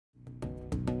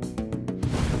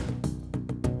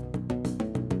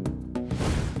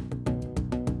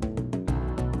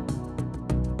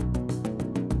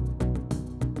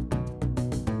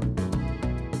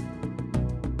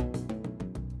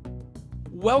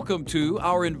Welcome to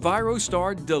our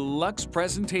EnviroStar Deluxe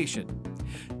presentation.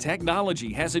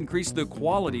 Technology has increased the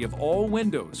quality of all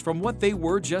windows from what they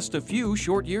were just a few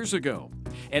short years ago.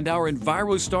 And our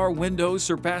EnviroStar windows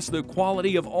surpass the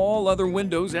quality of all other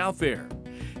windows out there.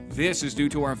 This is due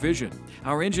to our vision,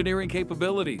 our engineering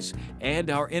capabilities, and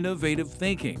our innovative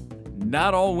thinking.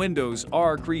 Not all windows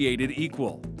are created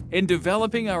equal. In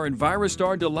developing our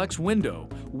EnviroStar Deluxe window,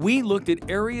 we looked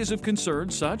at areas of concern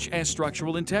such as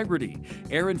structural integrity,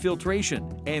 air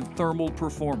infiltration, and thermal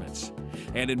performance.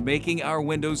 And in making our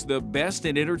windows the best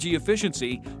in energy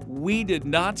efficiency, we did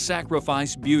not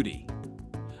sacrifice beauty.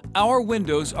 Our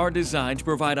windows are designed to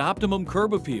provide optimum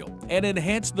curb appeal and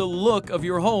enhance the look of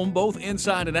your home both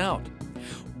inside and out.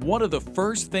 One of the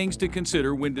first things to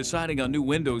consider when deciding on new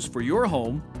windows for your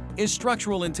home is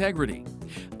structural integrity.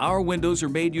 Our windows are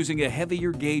made using a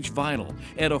heavier gauge vinyl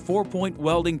and a 4-point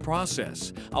welding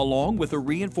process, along with a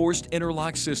reinforced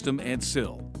interlock system and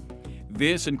sill.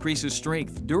 This increases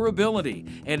strength, durability,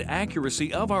 and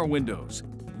accuracy of our windows.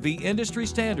 The industry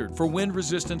standard for wind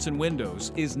resistance in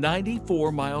windows is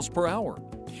 94 miles per hour.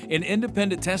 In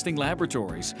independent testing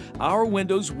laboratories, our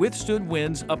windows withstood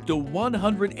winds up to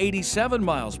 187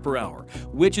 miles per hour,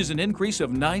 which is an increase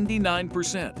of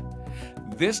 99%.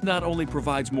 This not only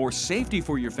provides more safety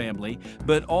for your family,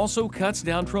 but also cuts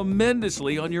down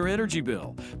tremendously on your energy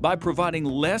bill by providing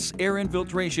less air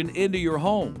infiltration into your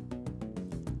home.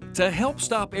 To help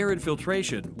stop air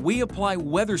infiltration, we apply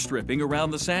weather stripping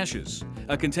around the sashes,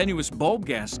 a continuous bulb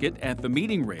gasket at the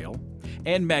meeting rail,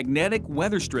 and magnetic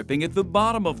weather stripping at the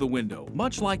bottom of the window,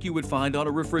 much like you would find on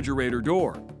a refrigerator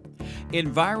door.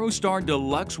 EnviroStar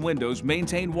Deluxe windows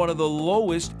maintain one of the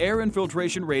lowest air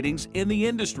infiltration ratings in the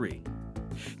industry.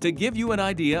 To give you an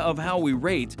idea of how we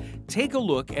rate, take a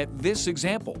look at this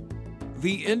example.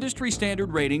 The industry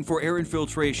standard rating for air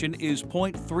infiltration is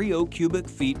 0.30 cubic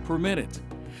feet per minute.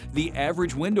 The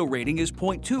average window rating is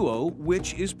 0.20,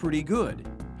 which is pretty good.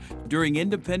 During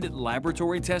independent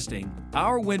laboratory testing,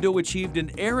 our window achieved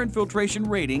an air infiltration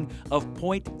rating of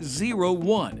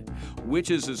 0.01,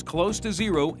 which is as close to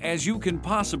zero as you can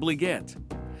possibly get.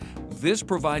 This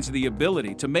provides the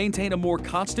ability to maintain a more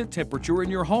constant temperature in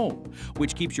your home,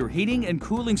 which keeps your heating and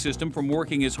cooling system from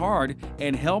working as hard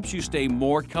and helps you stay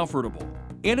more comfortable.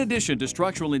 In addition to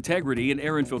structural integrity and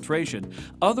air infiltration,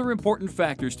 other important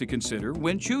factors to consider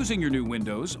when choosing your new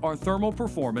windows are thermal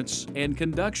performance and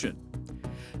conduction.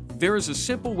 There is a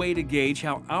simple way to gauge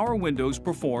how our windows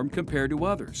perform compared to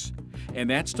others, and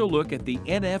that's to look at the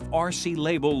NFRC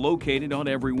label located on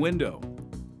every window.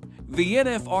 The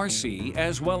NFRC,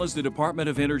 as well as the Department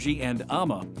of Energy and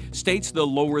AMA, states the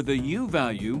lower the U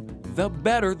value, the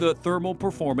better the thermal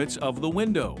performance of the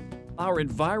window. Our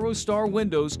EnviroStar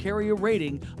windows carry a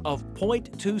rating of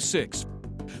 0.26.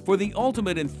 For the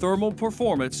ultimate in thermal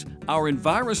performance, our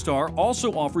EnviroStar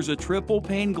also offers a triple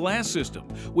pane glass system,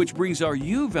 which brings our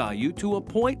U value to a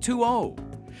 0.20.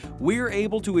 We're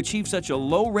able to achieve such a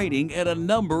low rating in a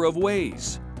number of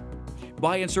ways.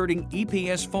 By inserting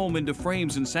EPS foam into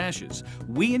frames and sashes,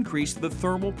 we increase the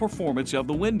thermal performance of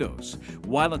the windows,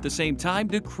 while at the same time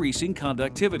decreasing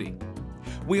conductivity.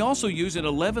 We also use an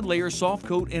 11-layer soft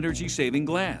coat energy-saving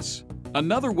glass.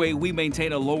 Another way we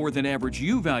maintain a lower than average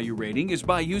U value rating is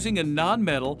by using a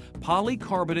non-metal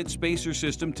polycarbonate spacer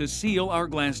system to seal our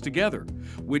glass together,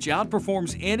 which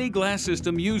outperforms any glass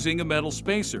system using a metal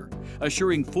spacer,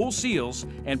 assuring full seals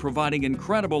and providing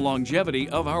incredible longevity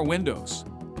of our windows.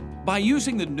 By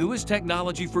using the newest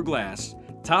technology for glass,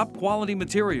 top quality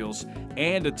materials,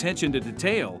 and attention to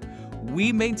detail,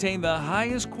 we maintain the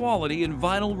highest quality in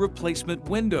vinyl replacement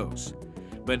windows.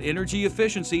 But energy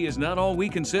efficiency is not all we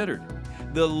considered.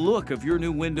 The look of your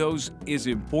new windows is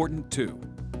important too.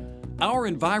 Our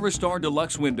EnviroStar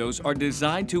Deluxe windows are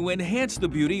designed to enhance the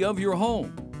beauty of your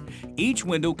home. Each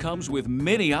window comes with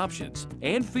many options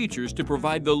and features to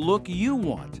provide the look you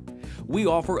want. We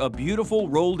offer a beautiful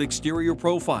rolled exterior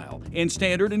profile in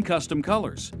standard and custom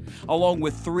colors, along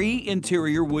with 3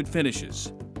 interior wood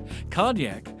finishes: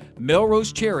 cognac,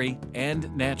 Melrose cherry,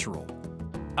 and natural.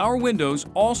 Our windows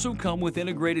also come with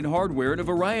integrated hardware in a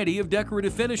variety of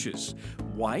decorative finishes: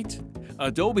 white,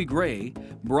 adobe gray,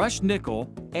 brushed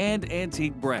nickel, and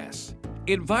antique brass.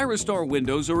 EnviroStar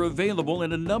windows are available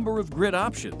in a number of grid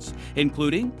options,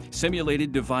 including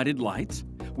simulated divided light,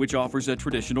 which offers a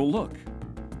traditional look.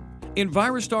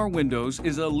 EnviroStar Windows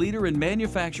is a leader in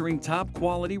manufacturing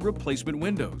top-quality replacement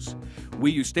windows.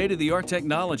 We use state-of-the-art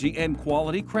technology and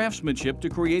quality craftsmanship to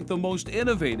create the most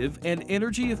innovative and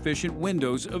energy-efficient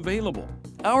windows available.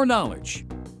 Our knowledge,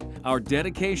 our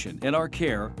dedication, and our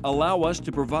care allow us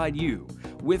to provide you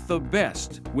with the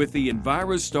best with the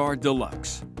EnviroStar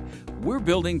Deluxe. We're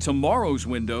building tomorrow's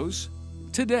windows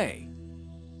today.